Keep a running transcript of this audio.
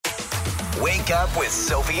Wake up with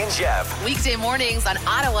Sophie and Jeff. Weekday mornings on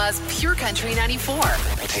Ottawa's Pure Country 94.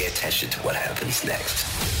 Pay attention to what happens next.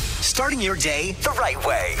 Starting your day the right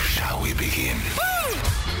way. Shall we begin?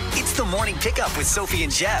 It's the morning pickup with Sophie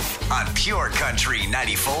and Jeff on Pure Country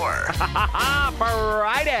 94.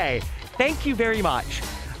 Friday. Thank you very much.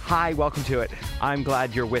 Hi, welcome to it. I'm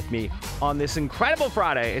glad you're with me on this incredible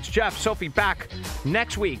Friday. It's Jeff, Sophie back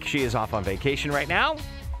next week. She is off on vacation right now.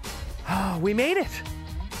 Oh, we made it.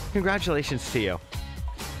 Congratulations to you.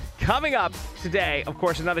 Coming up today, of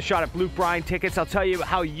course, another shot at Luke Bryan tickets. I'll tell you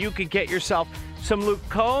how you can get yourself some Luke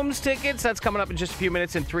Combs tickets. That's coming up in just a few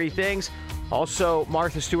minutes in three things. Also,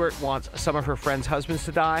 Martha Stewart wants some of her friends' husbands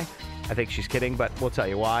to die. I think she's kidding, but we'll tell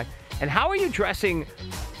you why. And how are you dressing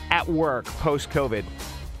at work post-COVID?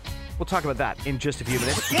 We'll talk about that in just a few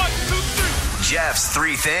minutes. 1, 2, 3. Jeff's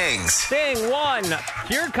three things. Thing one,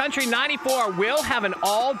 Pure Country 94 will have an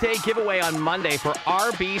all-day giveaway on Monday for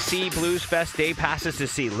RBC Blues Fest day passes to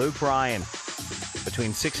see Luke Bryan.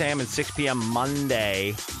 Between 6 a.m. and 6 p.m.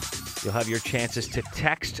 Monday, you'll have your chances to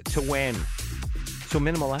text to win. So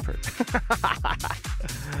minimal effort.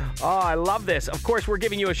 Oh, I love this. Of course, we're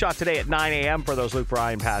giving you a shot today at 9 a.m. for those Luke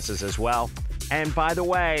Bryan passes as well. And by the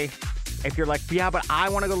way, if you're like, yeah, but I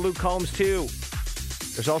want to go to Luke Combs too,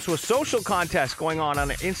 there's also a social contest going on our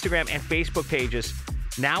Instagram and Facebook pages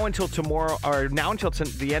now until tomorrow, or now until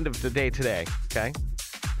the end of the day today, okay?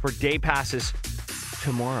 For day passes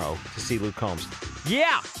tomorrow to see Luke Combs.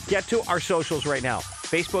 Yeah, get to our socials right now.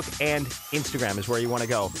 Facebook and Instagram is where you want to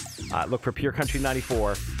go. Look for Pure Country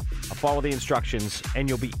 94. Follow the instructions, and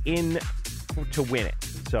you'll be in to win it.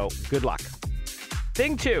 So good luck.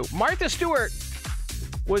 Thing two, Martha Stewart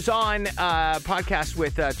was on a podcast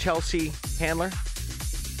with Chelsea Handler,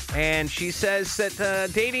 and she says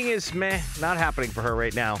that dating is not happening for her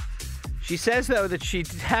right now. She says, though, that she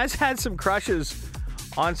has had some crushes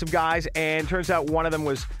on some guys, and turns out one of them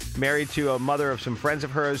was married to a mother of some friends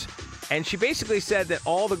of hers. And she basically said that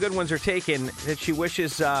all the good ones are taken, that she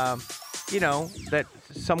wishes, that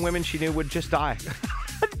some women she knew would just die.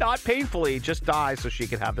 Not painfully, just die so she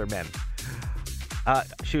could have their men.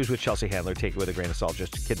 She was with Chelsea Handler. Take it with a grain of salt.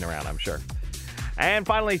 Just kidding around, I'm sure. And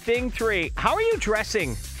finally, thing three. How are you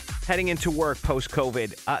dressing heading into work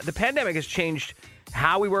post-COVID? The pandemic has changed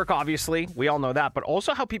how we work, obviously. We all know that. But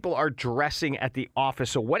also how people are dressing at the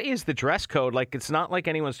office. So what is the dress code? Like, it's not like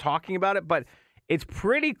anyone's talking about it, but it's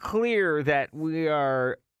pretty clear that we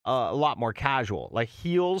are a lot more casual. Like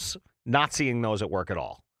heels, not seeing those at work at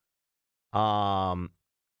all.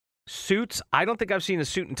 Suits, I don't think I've seen a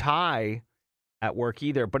suit and tie at work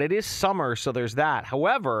either, but it is summer, so there's that.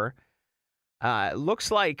 However, it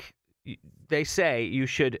looks like they say you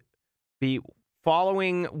should be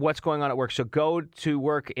following what's going on at work. So go to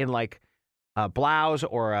work in like a blouse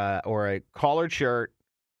or a collared shirt,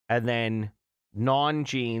 and then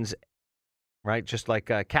non-jeans, right? Just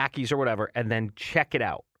like khakis or whatever, and then check it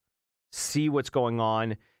out. See what's going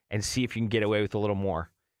on and see if you can get away with a little more.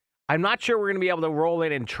 I'm not sure we're going to be able to roll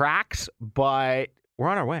in tracks, but we're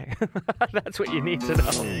on our way. That's what you need to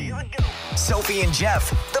know. Sophie and Jeff,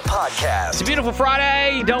 the podcast. It's a beautiful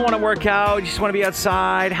Friday. You don't want to work out. You just want to be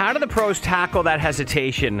outside. How do the pros tackle that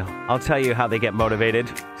hesitation? I'll tell you how they get motivated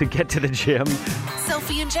to get to the gym.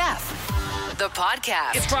 Sophie and Jeff, the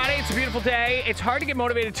podcast. It's Friday. It's a beautiful day. It's hard to get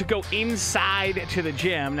motivated to go inside to the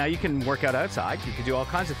gym. Now, you can work out outside. You can do all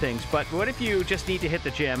kinds of things. But what if you just need to hit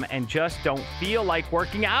the gym and just don't feel like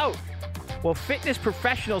working out? Well, fitness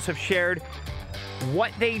professionals have shared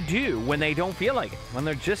what they do when they don't feel like it, when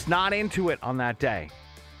they're just not into it on that day.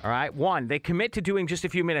 All right. One, they commit to doing just a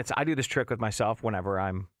few minutes. I do this trick with myself whenever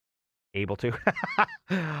I'm able to.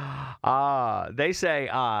 They say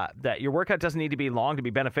that your workout doesn't need to be long to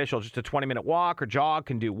be beneficial. Just a 20-minute walk or jog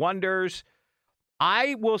can do wonders.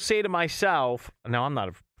 I will say to myself, now I'm not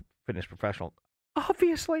a fitness professional,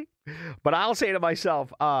 obviously, but I'll say to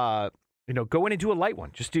myself, go in and do a light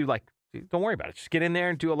one. Just do don't worry about it. Just get in there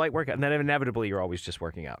and do a light workout. And then inevitably you're always just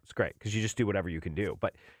working out. It's great because you just do whatever you can do.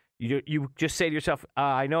 But you just say to yourself,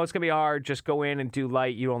 I know it's going to be hard. Just go in and do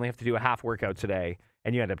light. You only have to do a half workout today.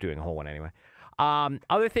 And you end up doing a whole one anyway.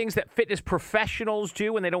 Other things that fitness professionals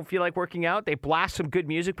do when they don't feel like working out, they blast some good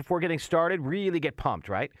music before getting started. Really get pumped,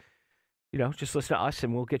 right? Just listen to us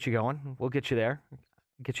and we'll get you going. We'll get you there.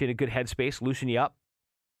 Get you in a good headspace, loosen you up.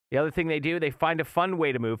 The other thing they do, they find a fun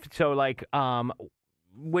way to move. So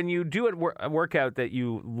when you do a workout that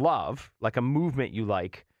you love, like a movement you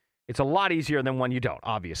like, it's a lot easier than one you don't,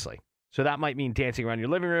 obviously. So that might mean dancing around your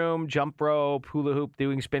living room, jump rope, hula hoop,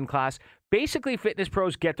 doing spin class. Basically, fitness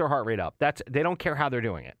pros get their heart rate up. They don't care how they're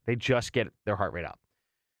doing it. They just get their heart rate up.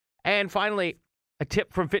 And finally, a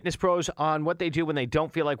tip from fitness pros on what they do when they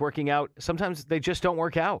don't feel like working out. Sometimes they just don't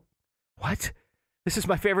work out. What? This is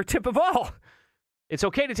my favorite tip of all. It's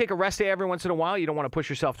okay to take a rest day every once in a while. You don't want to push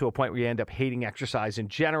yourself to a point where you end up hating exercise in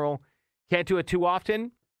general. Can't do it too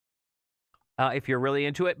often if you're really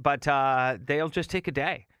into it, but they'll just take a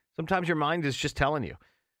day. Sometimes your mind is just telling you.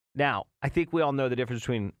 Now, I think we all know the difference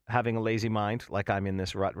between having a lazy mind, like I'm in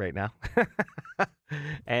this rut right now,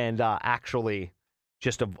 and actually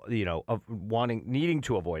just, needing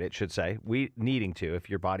to avoid it, should say. Needing to, if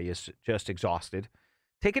your body is just exhausted,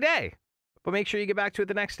 take a day, but make sure you get back to it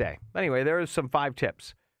the next day. Anyway, there are some 5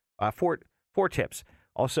 tips, four tips.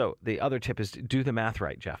 Also, the other tip is do the math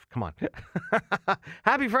right, Jeff. Come on.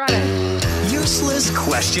 Happy Friday. Useless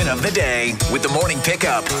question of the day with the morning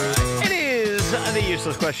pickup. It is the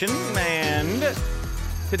useless question, and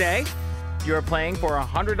today you're playing for a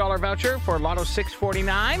 $100 voucher for Lotto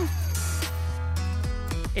 649.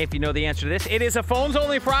 If you know the answer to this, it is a phones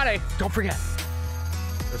only Friday. Don't forget.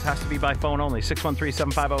 This has to be by phone only.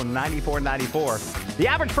 613-750-9494. The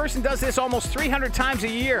average person does this almost 300 times a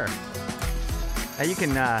year. Now, you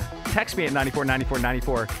can text me at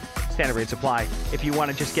 949494. Standard rates apply if you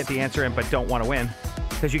want to just get the answer in but don't want to win.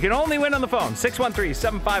 Because you can only win on the phone.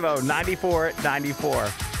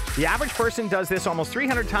 613-750-9494. The average person does this almost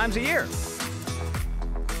 300 times a year.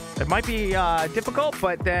 It might be difficult,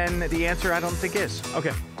 but then the answer I don't think is.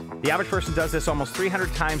 Okay. The average person does this almost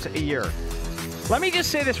 300 times a year. Let me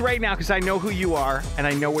just say this right now because I know who you are and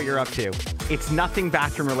I know what you're up to. It's nothing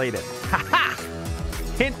bathroom related. Ha-ha!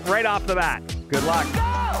 Hint right off the bat. Good luck.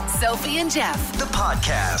 Sophie and Jeff. The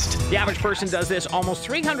podcast. The average person does this almost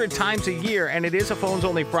 300 times a year, and it is a phones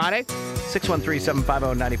only Friday.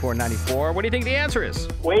 613-750-9494. What do you think the answer is?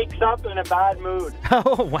 Wakes up in a bad mood.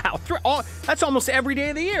 Oh, wow. That's almost every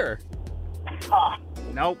day of the year.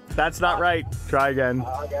 Nope, that's not right. Try again.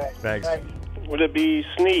 Okay. Thanks. Would it be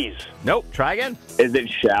sneeze? Nope, try again. Is it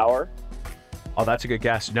shower? Oh, that's a good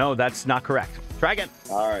guess. No, that's not correct. Try again.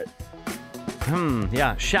 All right.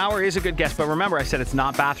 Yeah, shower is a good guess, but remember I said it's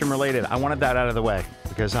not bathroom related. I wanted that out of the way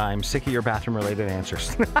because I'm sick of your bathroom related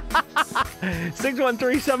answers.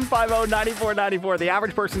 613-750-9494. The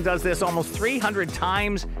average person does this almost 300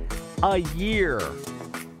 times a year.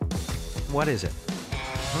 What is it?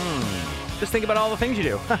 Just think about all the things you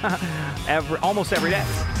do. Almost every day.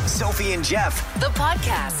 Sophie and Jeff. The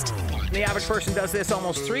podcast. The average person does this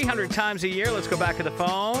almost 300 times a year. Let's go back to the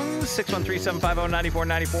phone.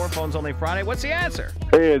 613-750-9494. Phones only Friday. What's the answer?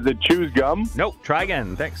 Hey, is it choose gum? Nope. Try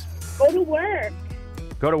again. Thanks. Go to work.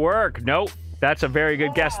 Go to work. Nope. That's a very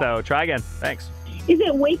good guess, though. Try again. Thanks. Is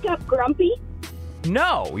it wake up grumpy?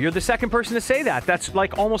 No. You're the second person to say that. That's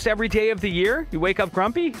like almost every day of the year. You wake up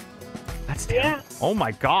grumpy? That's terrible. Yeah. Oh,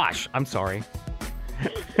 my gosh. I'm sorry.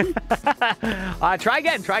 Try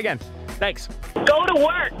again. Try again. Thanks. Go to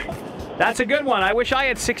work. That's a good one. I wish I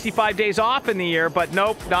had 65 days off in the year, but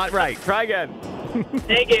nope, not right. Try again.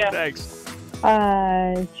 Thank you. Thanks.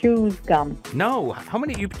 Choose gum. No. How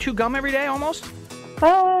many? You chew gum every day almost?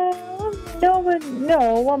 No,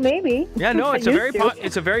 well, maybe. Yeah, no, it's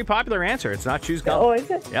it's a very popular answer. It's not choose gum. Oh,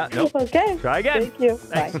 is it? Yeah, nope. Okay. Try again. Thank you.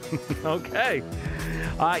 Bye. Okay.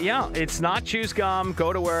 Yeah, it's not choose gum,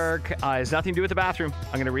 go to work. It has nothing to do with the bathroom.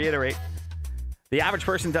 I'm going to reiterate. The average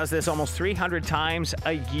person does this almost 300 times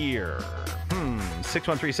a year.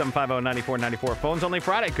 613-750-9494. Phones only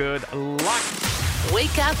Friday. Good luck.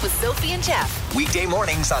 Wake up with Sophie and Jeff. Weekday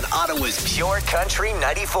mornings on Ottawa's Pure Country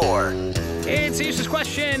 94. It's the useless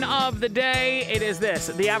question of the day. It is this.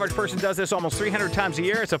 The average person does this almost 300 times a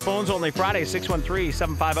year. It's a phones only Friday.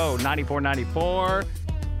 613-750-9494.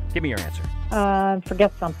 Give me your answer.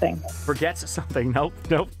 Forget something. Forgets something. Nope.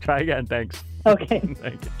 Try again. Thanks. Okay.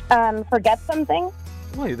 Thank you. Forget something?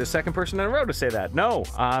 Well, you're the second person in a row to say that. No.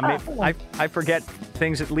 I forget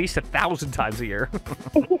things at least 1,000 times a year.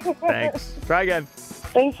 Thanks. Try again.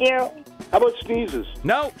 Thank you. How about sneezes?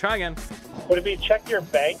 No. Try again. Would it be check your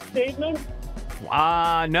bank statement?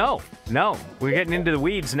 No. We're getting into the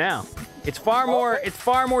weeds now. It's far more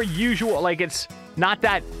usual. Like, it's not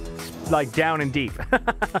that, like, down and deep.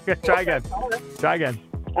 Try again.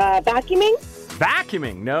 Vacuuming?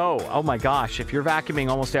 Vacuuming? No. Oh, my gosh. If you're vacuuming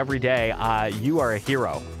almost every day, you are a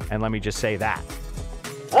hero. And let me just say that.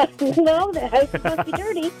 No, the house is supposed to be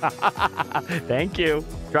dirty. Thank you.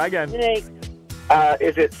 Try again. Thanks.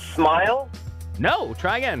 Is it smile? No.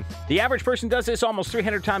 Try again. The average person does this almost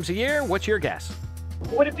 300 times a year. What's your guess?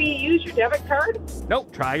 Would it be use your debit card?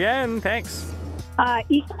 Nope. Try again. Thanks.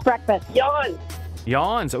 Eat breakfast. Yawn.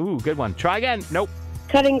 Yawns. Ooh, good one. Try again. Nope.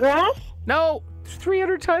 Cutting grass? No.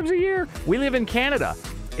 300 times a year. We live in Canada.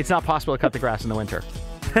 It's not possible to cut the grass in the winter.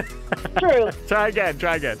 True. Try again.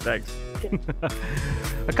 Thanks.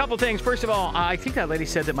 A couple things. First of all, I think that lady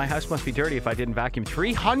said that my house must be dirty if I didn't vacuum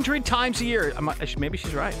 300 times a year. Maybe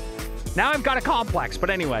she's right. Now I've got a complex. But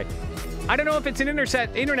anyway, I don't know if it's an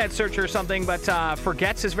internet search or something, but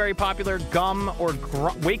forgets is very popular. Gum or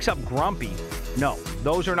wakes up grumpy. No,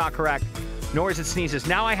 those are not correct. Nor is it sneezes.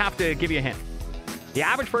 Now I have to give you a hint. The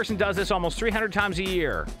average person does this almost 300 times a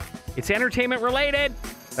year. It's entertainment related.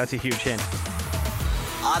 That's a huge hint.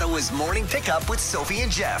 Ottawa's Morning Pickup with Sophie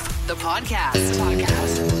and Jeff. The podcast.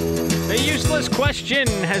 The useless question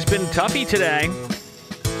has been toughy today.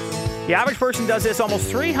 The average person does this almost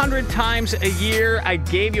 300 times a year. I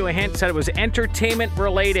gave you a hint, said it was entertainment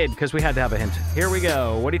related because we had to have a hint. Here we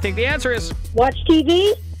go. What do you think the answer is? Watch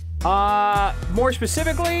TV? More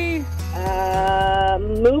specifically?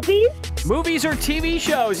 Movies? Movies or TV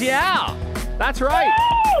shows. Yeah, that's right.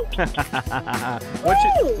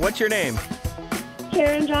 What's your name?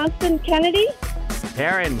 Karen Johnston Kennedy?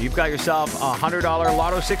 Karen, you've got yourself a $100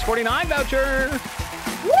 Lotto 649 voucher.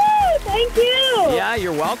 Woo! Thank you! Yeah,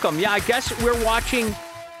 you're welcome. Yeah, I guess we're watching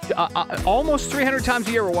almost 300 times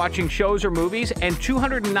a year. We're watching shows or movies, and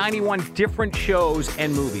 291 different shows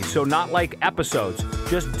and movies. So not like episodes,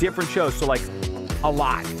 just different shows. So like a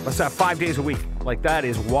lot. Let's have 5 days a week. Like that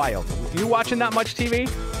is wild. You watching that much TV?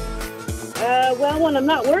 Well, when I'm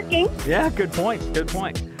not working. Yeah, good point. Good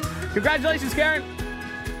point. Congratulations, Karen.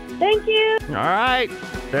 Thank you. All right.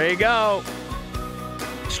 There you go.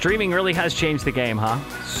 Streaming really has changed the game, huh?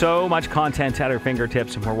 So much content at our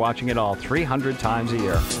fingertips, and we're watching it all 300 times a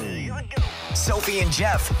year. Sophie and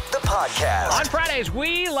Jeff, the podcast. On Fridays,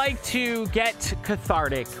 we like to get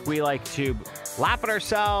cathartic. We like to laugh at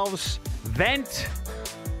ourselves, vent,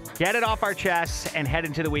 get it off our chests, and head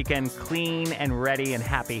into the weekend clean and ready and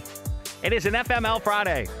happy. It is an FML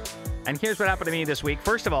Friday. And here's what happened to me this week.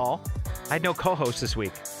 First of all, I had no co-host this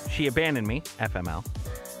week. She abandoned me, FML.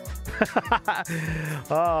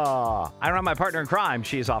 Oh, I don't have my partner in crime.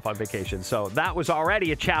 She is off on vacation. So that was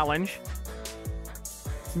already a challenge.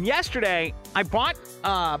 Yesterday, I bought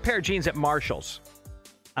a pair of jeans at Marshall's.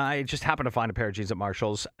 I just happened to find a pair of jeans at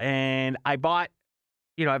Marshall's. And I bought,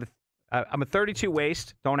 I'm a 32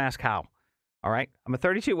 waist. Don't ask how. All right? I'm a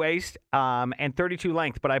 32 waist and 32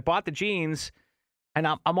 length. But I bought the jeans, and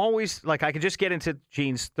I'm always, like, I could just get into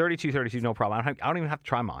jeans 32, no problem. I don't even have to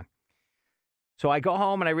try them on. So I go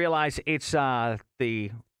home and I realize it's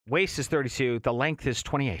the waist is 32, the length is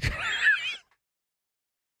 28.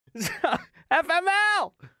 FML! I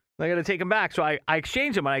got to take them back. So I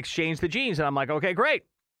exchange them. I exchange the jeans, and I'm like, okay, great.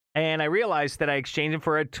 And I realized that I exchanged them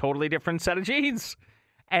for a totally different set of jeans,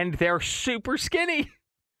 and they're super skinny.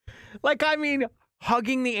 Like, I mean,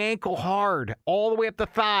 hugging the ankle hard, all the way up the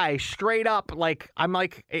thigh, straight up. Like, I'm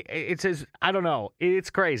like, it says, I don't know. It's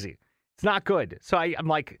crazy. It's not good. So I'm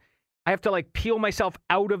like, I have to like peel myself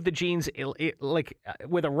out of the jeans like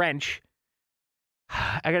with a wrench.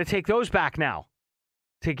 I got to take those back now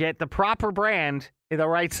to get the proper brand in the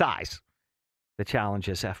right size. The challenge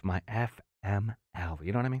is FML.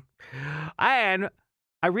 You know what I mean? And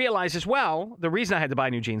I realized as well, the reason I had to buy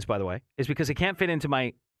new jeans, by the way, is because I can't fit into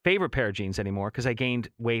my favorite pair of jeans anymore because I gained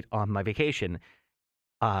weight on my vacation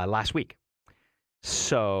last week.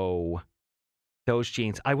 So those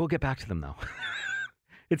jeans, I will get back to them though.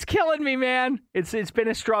 It's killing me, man. It's been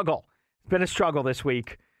a struggle. It's been a struggle this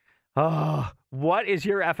week. Oh, what is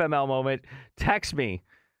your FML moment? Text me.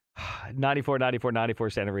 94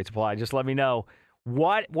 standard rate supply. Just let me know.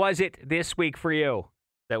 What was it this week for you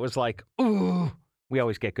that was like, ooh, we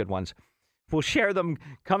always get good ones. We'll share them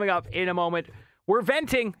coming up in a moment. We're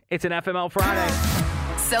venting. It's an FML Friday.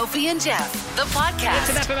 Sophie and Jeff, the podcast.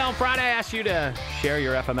 It's an FML Friday. I asked you to share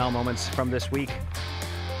your FML moments from this week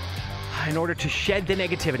in order to shed the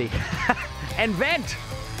negativity and vent.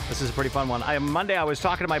 This is a pretty fun one. Monday, I was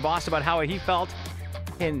talking to my boss about how he felt,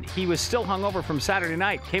 and he was still hungover from Saturday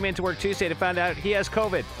night. Came into work Tuesday to find out he has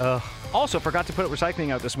COVID. Also forgot to put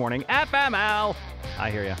recycling out this morning. FML.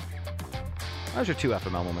 I hear you. Those are two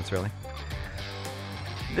FML moments, really.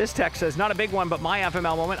 This text says, not a big one, but my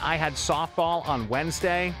FML moment. I had softball on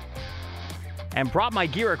Wednesday and brought my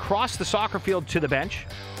gear across the soccer field to the bench.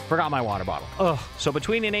 Forgot my water bottle. So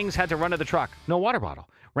between innings, had to run to the truck. No water bottle.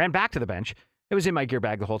 Ran back to the bench. It was in my gear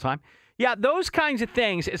bag the whole time. Yeah, those kinds of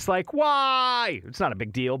things, it's like, why? It's not a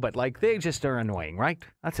big deal, but like they just are annoying, right?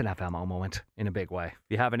 That's an FML moment in a big way. If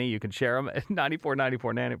you have any, you can share them at 94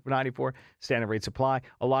 standard rate supply.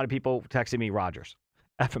 A lot of people texting me Rogers.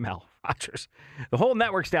 FML, Rogers. The whole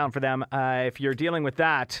network's down for them. If you're dealing with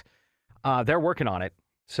that, they're working on it.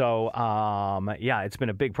 So, yeah, it's been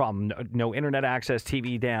a big problem. No internet access,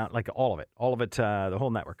 TV down, like all of it. All of it, the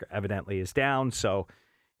whole network evidently is down. So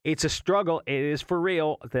It's a struggle. It is for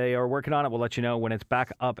real. They are working on it. We'll let you know when it's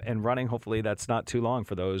back up and running. Hopefully that's not too long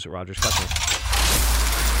for those Rogers customers.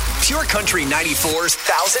 Pure Country 94's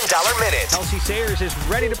 $1,000 Minute. Kelsey Sayers is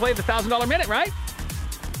ready to play the $1,000 Minute, right?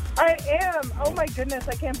 I am. Oh, my goodness.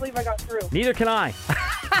 I can't believe I got through. Neither can I.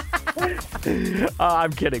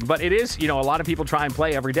 I'm kidding. But it is, a lot of people try and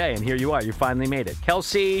play every day, and here you are. You finally made it.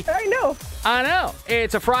 Kelsey. I know.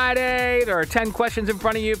 It's a Friday. There are 10 questions in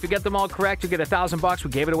front of you. If you get them all correct, you get $1,000. We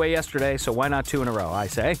gave it away yesterday, so why not 2 in a row, I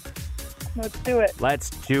say? Let's do it. Let's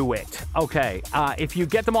do it. Okay. If you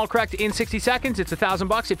get them all correct in 60 seconds, it's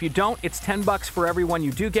 $1,000. If you don't, it's $10 for every one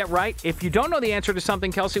you do get right. If you don't know the answer to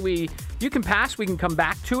something, Kelsey, you can pass. We can come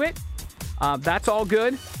back to it. That's all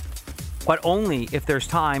good, but only if there's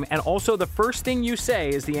time. And also, the first thing you say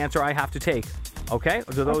is the answer I have to take. Okay?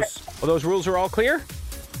 Are those rules are all clear?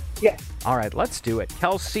 Yes. All right. Let's do it.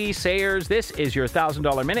 Kelsey Sayers, this is your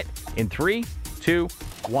 $1,000 Minute in 3, 2,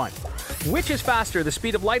 1. Which is faster, the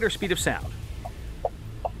speed of light or speed of sound?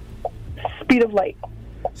 Speed of light.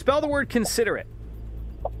 Spell the word considerate.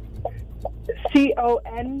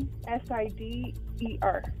 CONSIDER.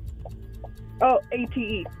 Oh,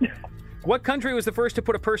 ATE. What country was the first to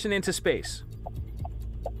put a person into space?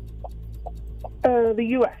 The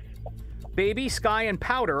U.S. Baby, sky, and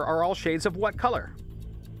powder are all shades of what color?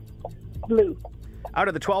 Blue. Out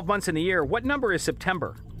of the 12 months in the year, what number is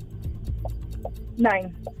September?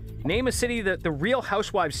 9. Name a city that the Real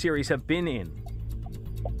Housewives series have been in.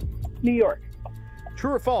 New York.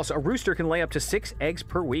 True or false, a rooster can lay up to 6 eggs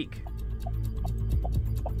per week.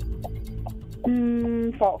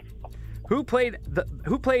 False. Who played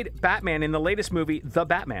Batman in the latest movie, The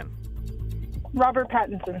Batman? Robert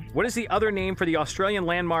Pattinson. What is the other name for the Australian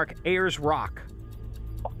landmark Ayers Rock?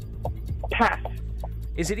 Pass.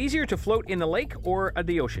 Is it easier to float in the lake or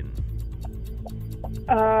the ocean?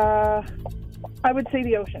 I would say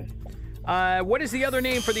the ocean. What is the other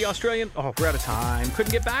name for the Australian... Oh, we're out of time.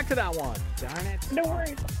 Couldn't get back to that one. Darn it. No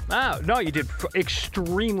worries. Oh, no, you did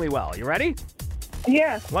extremely well. You ready?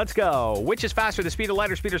 Yes. Let's go. Which is faster, the speed of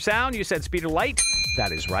light or speed of sound? You said speed of light.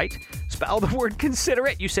 That is right. Spell the word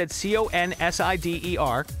considerate. You said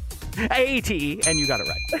CONSIDER. ATE, and you got it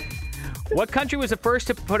right. What country was the first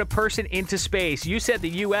to put a person into space? You said the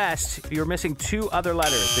U.S. You're missing 2 other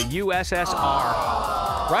letters. The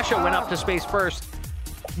USSR. Russia went up to space first.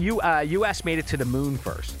 U.S. made it to the moon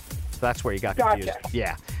first. So that's where you got confused. Gotcha.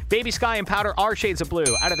 Yeah. Baby, sky, and powder are shades of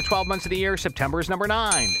blue. Out of the 12 months of the year, September is number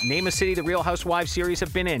 9. Name a city the Real Housewives series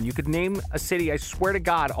have been in. You could name a city, I swear to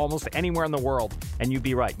God, almost anywhere in the world, and you'd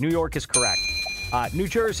be right. New York is correct. New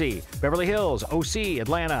Jersey, Beverly Hills, OC,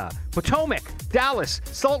 Atlanta, Potomac, Dallas,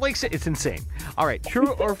 Salt Lake City. It's insane. All right,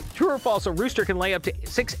 true or false, a rooster can lay up to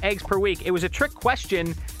 6 eggs per week. It was a trick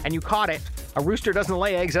question, and you caught it. A rooster doesn't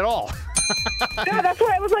lay eggs at all. Yeah, that's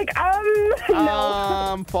why I was like,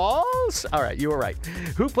 no. False? All right, you were right.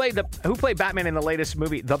 Who played Batman in the latest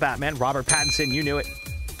movie, The Batman? Robert Pattinson, you knew it.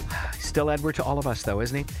 Still Edward to all of us, though,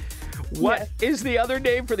 isn't he? What is the other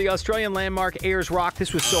name for the Australian landmark Ayers Rock?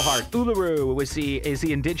 This was so hard. Uluru is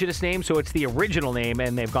the indigenous name, so it's the original name,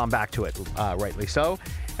 and they've gone back to it, rightly so.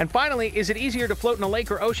 And finally, is it easier to float in a lake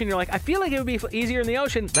or ocean? You're like, I feel like it would be easier in the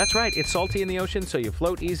ocean. That's right. It's salty in the ocean, so you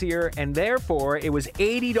float easier, and therefore, it was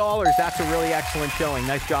 $80. That's a really excellent showing.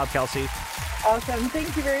 Nice job, Kelsey. Awesome.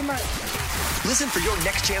 Thank you very much. Listen for your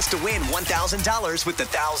next chance to win $1,000 with the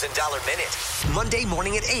 $1,000 Minute. Monday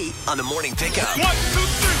morning at 8 on the Morning Pickup. 1, 2,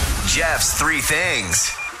 3. Jeff's 3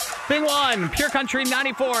 things. Thing 1, Pure Country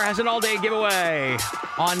 94 has an all-day giveaway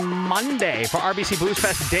on Monday for RBC Blues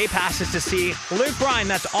Fest day passes to see Luke Bryan.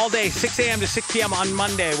 That's all day, 6 a.m. to 6 p.m. on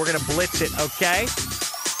Monday. We're going to blitz it, okay?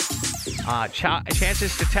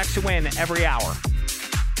 Chances to text to win every hour.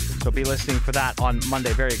 So be listening for that on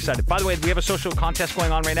Monday. Very excited. By the way, we have a social contest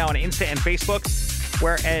going on right now on Insta and Facebook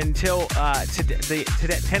where until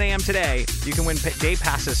 10 a.m. today, you can win day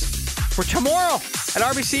passes for tomorrow at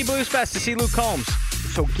RBC Blues Fest to see Luke Combs.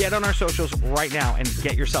 So get on our socials right now and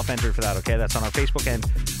get yourself entered for that, okay? That's on our Facebook and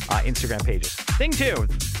Instagram pages. Thing 2,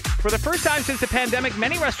 for the first time since the pandemic,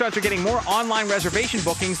 many restaurants are getting more online reservation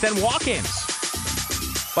bookings than walk-ins.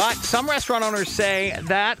 But some restaurant owners say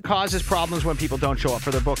that causes problems when people don't show up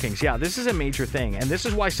for their bookings. Yeah, this is a major thing. And this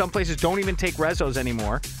is why some places don't even take resos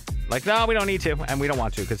anymore. Like, no, we don't need to. And we don't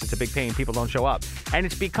want to because it's a big pain. People don't show up. And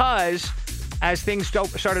it's because as things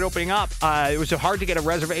started opening up, it was hard to get a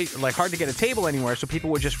reservation, hard to get a table anywhere. So people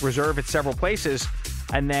would just reserve at several places.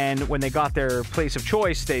 And then when they got their place of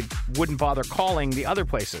choice, they wouldn't bother calling the other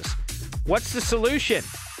places. What's the solution?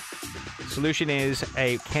 The solution is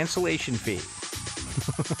a cancellation fee.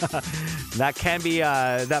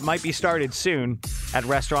 That might be started soon at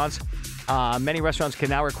restaurants. Many restaurants can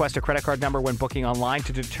now request a credit card number when booking online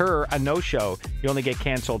to deter a no-show. You only get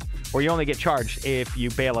canceled or you only get charged if you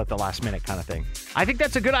bail at the last minute kind of thing. I think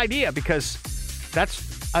that's a good idea because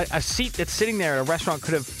that's a seat that's sitting there a restaurant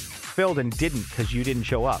could have filled and didn't because you didn't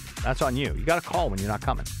show up. That's on you. You got to call when you're not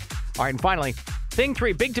coming. All right, and finally, thing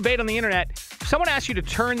 3, big debate on the internet. If someone asks you to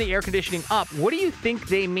turn the air conditioning up, what do you think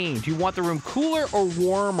they mean? Do you want the room cooler or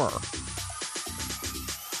warmer?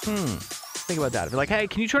 Think about that. If you're like, hey,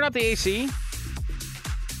 can you turn up the AC?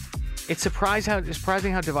 It's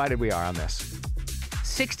surprising how divided we are on this.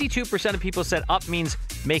 62% of people said up means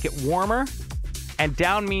make it warmer, and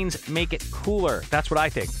down means make it cooler. That's what I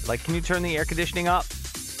think. Like, can you turn the air conditioning up?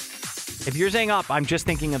 If you're saying up, I'm just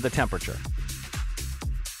thinking of the temperature.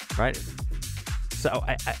 Right? So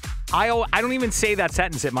I don't even say that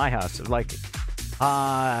sentence at my house. Like,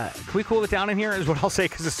 can we cool it down in here is what I'll say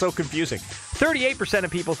because it's so confusing. 38%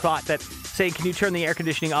 of people thought that saying, can you turn the air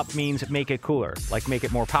conditioning up means make it cooler, like make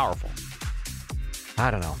it more powerful.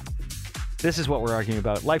 I don't know. This is what we're arguing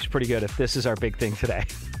about. Life's pretty good if this is our big thing today.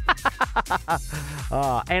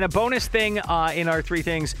 And a bonus thing in our 3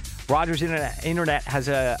 things, Rogers Internet has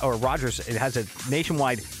it has a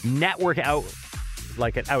nationwide network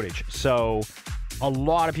outage. So a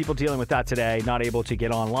lot of people dealing with that today, not able to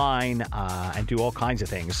get online and do all kinds of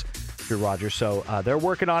things through Rogers. So they're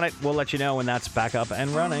working on it. We'll let you know when that's back up and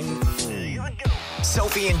running.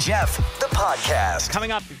 Sophie and Jeff, the podcast.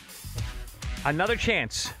 Coming up, another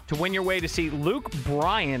chance to win your way to see Luke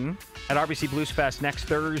Bryan at RBC Blues Fest next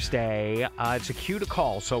Thursday. It's a cue to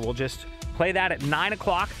call, so we'll just play that at 9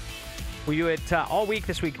 o'clock. We do it all week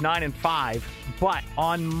this week, 9 and 5. But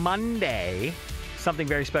on Monday, something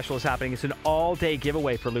very special is happening. It's an all-day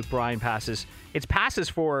giveaway for Luke Bryan passes. It's passes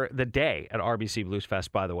for the day at RBC Blues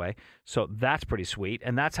Fest, by the way. So that's pretty sweet.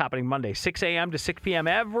 And that's happening Monday, 6 a.m. to 6 p.m.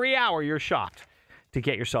 every hour. You're shopped to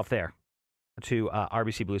get yourself there to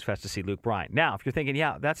RBC Blues Fest to see Luke Bryan. Now, if you're thinking,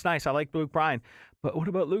 yeah, that's nice. I like Luke Bryan. But what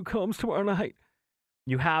about Luke Combs tomorrow night?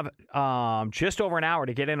 You have just over an hour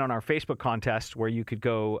to get in on our Facebook contest where you could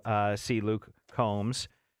go see Luke Combs.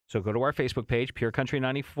 So go to our Facebook page, Pure Country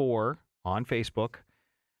 94 on Facebook.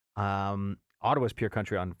 Ottawa's Pure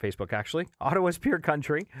Country on Facebook, actually. Ottawa's Pure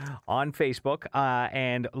Country on Facebook.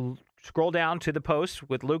 And scroll down to the post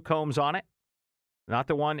with Luke Combs on it. Not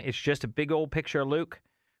the one. It's just a big old picture of Luke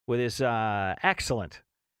with his excellent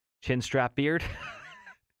chin strap beard.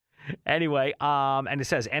 Anyway, and it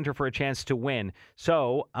says enter for a chance to win.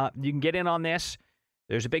 So you can get in on this.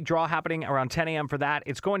 There's a big draw happening around 10 a.m. for that.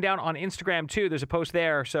 It's going down on Instagram, too. There's a post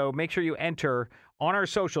there. So make sure you enter on our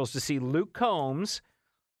socials to see Luke Combs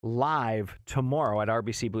live tomorrow at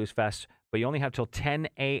RBC Blues Fest. But you only have till 10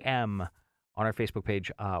 a.m. on our Facebook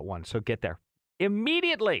page one. So get there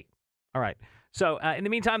immediately. All right. So in the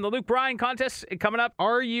meantime, the Luke Bryan contest coming up.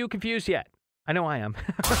 Are you confused yet? I know I am.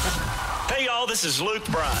 Hey, y'all, this is Luke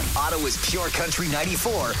Bryan. Ottawa's Pure Country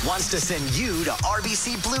 94 wants to send you to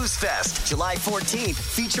RBC Blues Fest, July 14th,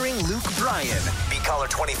 featuring Luke Bryan. Be caller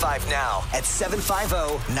 25 now at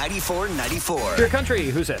 750-9494. Pure Country,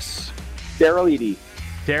 who's this? Daryl Eady.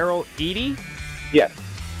 Daryl Eady? Yes.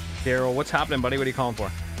 Daryl, what's happening, buddy? What are you calling for?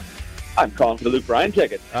 I'm calling for the Luke Bryan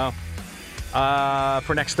ticket. Oh.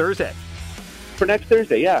 For next Thursday. For next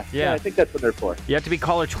Thursday, yeah. Yeah. I think that's what they're for. You have to be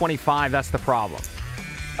caller 25. That's the problem.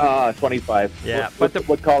 25. Yeah.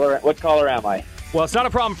 What caller am I? Well, it's not a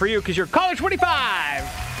problem for you because you're caller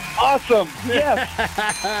 25. Awesome. Yes.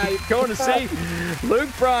 Going to see Luke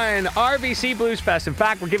Bryan, RBC Blues Fest. In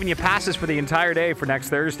fact, we're giving you passes for the entire day for next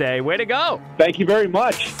Thursday. Way to go. Thank you very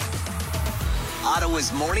much.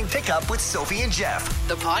 Ottawa's Morning Pickup with Sophie and Jeff.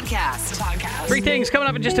 The podcast. 3 things coming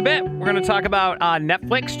up in just a bit. We're going to talk about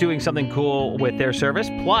Netflix doing something cool with their service.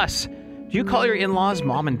 Plus, do you call your in-laws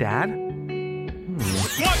mom and dad? 1,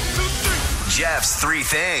 2, 3. Jeff's 3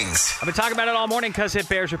 things. I've been talking about it all morning because it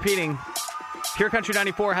bears repeating. Pure Country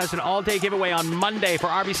 94 has an all-day giveaway on Monday for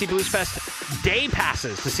RBC Blues Fest day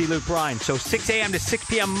passes to see Luke Bryan. So 6 a.m. to 6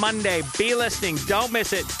 p.m. Monday. Be listening. Don't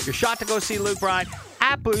miss it. Your shot to go see Luke Bryan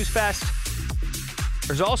at Blues Fest.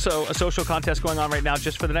 There's also a social contest going on right now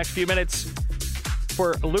just for the next few minutes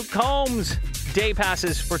for Luke Combs day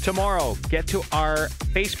passes for tomorrow. Get to our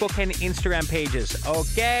Facebook and Instagram pages.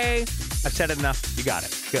 Okay? I've said it enough. You got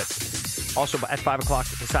it. Good. Also, at 5 o'clock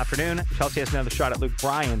this afternoon, Chelsea has another shot at Luke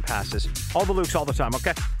Bryan passes. All the Lukes all the time,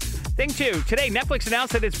 okay? Thing 2. Today, Netflix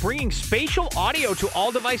announced that it's bringing spatial audio to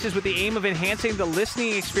all devices with the aim of enhancing the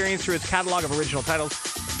listening experience through its catalog of original titles.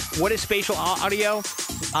 What is spatial audio?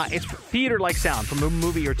 It's theater-like sound from a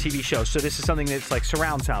movie or TV show. So this is something that's like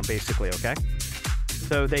surround sound, basically, okay?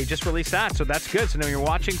 So they just released that, so that's good. So now you're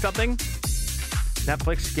watching something,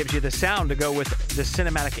 Netflix gives you the sound to go with the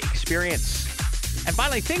cinematic experience. And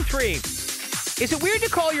finally, thing 3. Is it weird to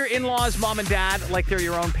call your in-laws mom and dad like they're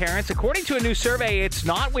your own parents? According to a new survey, it's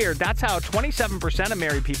not weird. That's how 27% of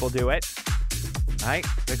married people do it. Right?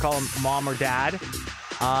 They call them mom or dad.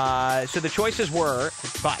 So the choices were,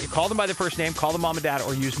 call them by their first name, call them mom and dad,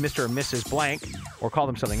 or use Mr. or Mrs. blank, or call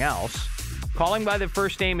them something else. Calling by the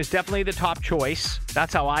first name is definitely the top choice.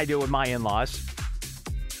 That's how I do it with my in-laws.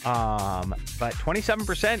 But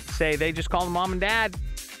 27% say they just call them mom and dad.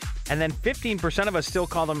 And then 15% of us still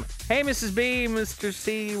call them, hey, Mrs. B, Mr.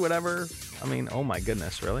 C, whatever. I mean, oh my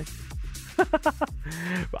goodness, really?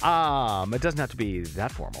 It doesn't have to be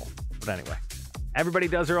that formal. But anyway, everybody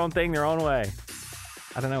does their own thing their own way.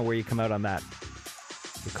 I don't know where you come out on that.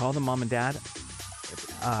 We call them mom and dad?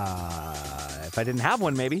 If I didn't have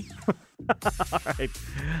one, maybe. All right.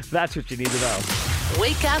 That's what you need to know.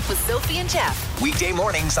 Wake up with Sophie and Jeff. Weekday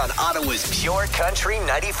mornings on Ottawa's Pure Country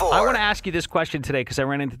 94. I want to ask you this question today because I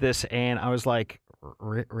ran into this and I was like,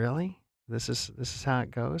 really? This is how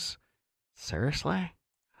it goes? Seriously?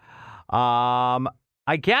 I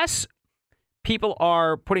guess people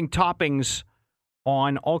are putting toppings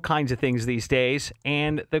on all kinds of things these days.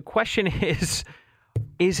 And the question is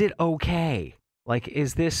it okay? Like,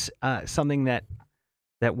 is this something that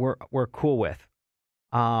we're cool with?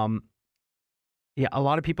 Yeah, a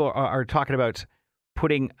lot of people are talking about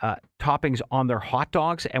putting toppings on their hot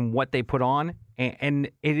dogs and what they put on. And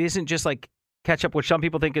it isn't just like ketchup, which some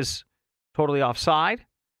people think is totally offside.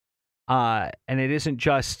 And it isn't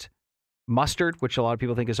just mustard, which a lot of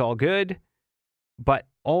people think is all good. But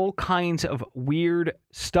all kinds of weird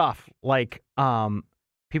stuff. Like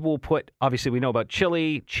people will put, obviously we know about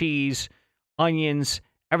chili, cheese, onions,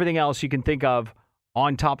 everything else you can think of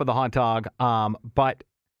on top of the hot dog. But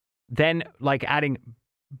then like adding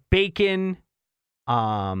bacon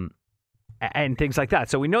and things like that.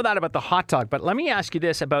 So we know that about the hot dog. But let me ask you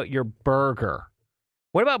this about your burger.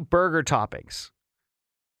 What about burger toppings?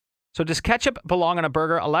 So does ketchup belong on a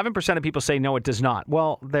burger? 11% of people say no, it does not.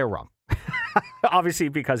 Well, they're wrong. Obviously,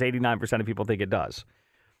 because 89% of people think it does.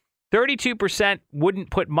 32%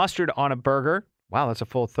 wouldn't put mustard on a burger. Wow, that's a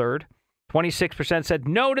full third. 26% said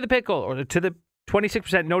no to the pickle, or to the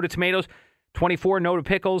 26% no to tomatoes. 24% no to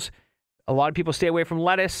pickles. A lot of people stay away from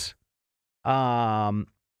lettuce. And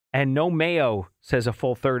no mayo, says a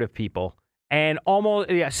full third of people. And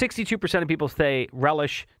 62% of people say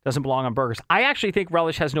relish doesn't belong on burgers. I actually think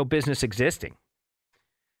relish has no business existing.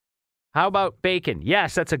 How about bacon?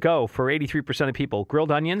 Yes, that's a go for 83% of people.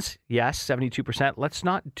 Grilled onions? Yes, 72%. Let's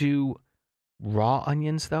not do raw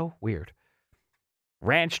onions, though. Weird.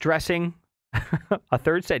 Ranch dressing? A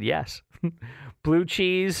third said yes. Blue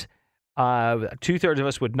cheese? 2/3 of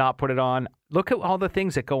us would not put it on. Look at all the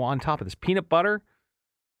things that go on top of this. Peanut butter?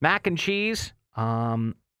 Mac and cheese?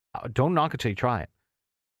 Don't knock it till you try it.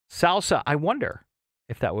 Salsa? I wonder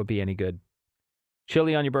if that would be any good.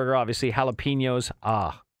 Chili on your burger, obviously. Jalapenos?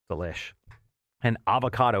 Delish. And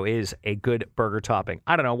avocado is a good burger topping.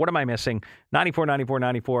 I don't know. What am I missing? 94, 94,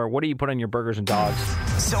 94. What do you put on your burgers and dogs?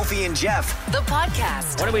 Sophie and Jeff. The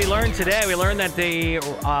podcast. What did we learn today? We learned that the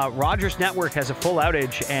Rogers network has a full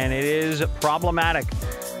outage, and it is problematic.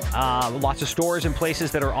 Lots of stores and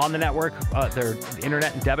places that are on the network, their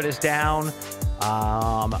internet and debit is down.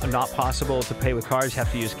 Not possible to pay with cards.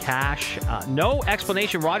 Have to use cash. No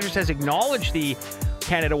explanation. Rogers has acknowledged the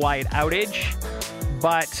Canada-wide outage,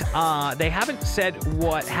 but they haven't said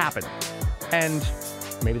what happened. And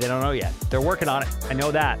maybe they don't know yet. They're working on it. I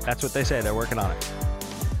know that. That's what they say. They're working on it.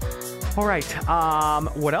 All right.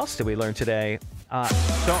 What else did we learn today?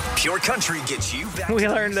 Pure Country gets you back. We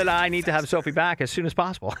learned that I need to have Sophie back as soon as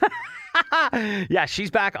possible. Yeah,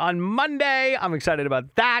 she's back on Monday. I'm excited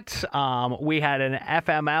about that. We had an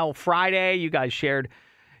FML Friday. You guys shared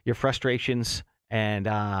your frustrations, and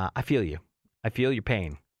I feel you. I feel your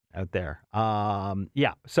pain out there.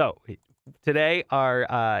 Yeah, so today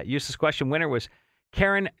our useless question winner was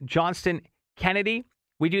Karen Johnston Kennedy.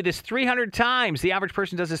 We do this 300 times. The average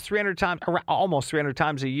person does this 300 times, almost 300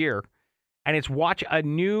 times a year. And it's watch a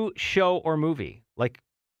new show or movie. Like,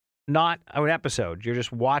 not an episode. You're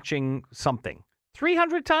just watching something.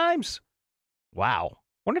 300 times. Wow.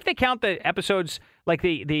 Wonder if they count the episodes, like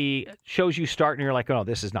the shows you start and you're like, oh,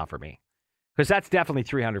 this is not for me. Because that's definitely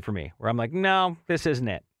 300 for me. Where I'm like, no, this isn't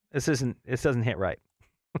it. This doesn't hit right.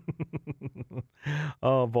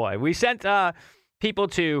 Oh, boy. We sent people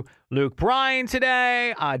to Luke Bryan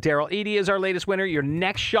today. Daryl Eady is our latest winner. Your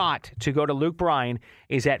next shot to go to Luke Bryan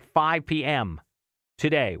is at 5 p.m.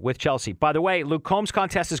 today with Chelsea. By the way, Luke Combs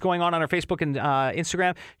contest is going on our Facebook and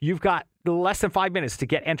Instagram. You've got less than 5 minutes to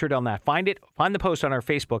get entered on that. Find the post on our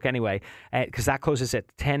Facebook anyway, because that closes at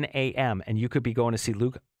 10 a.m. and you could be going to see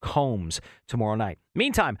Luke Combs tomorrow night.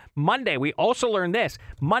 Meantime, Monday, we also learned this.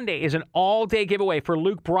 Monday is an all-day giveaway for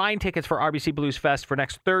Luke Bryan tickets for RBC Blues Fest for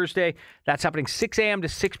next Thursday. That's happening 6 a.m. to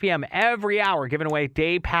 6 p.m. every hour, giving away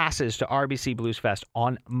day passes to RBC Blues Fest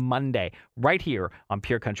on Monday, right here on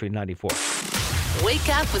Pure Country 94. Wake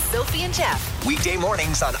up with Sophie and Jeff. Weekday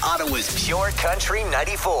mornings on Ottawa's Pure Country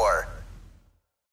 94.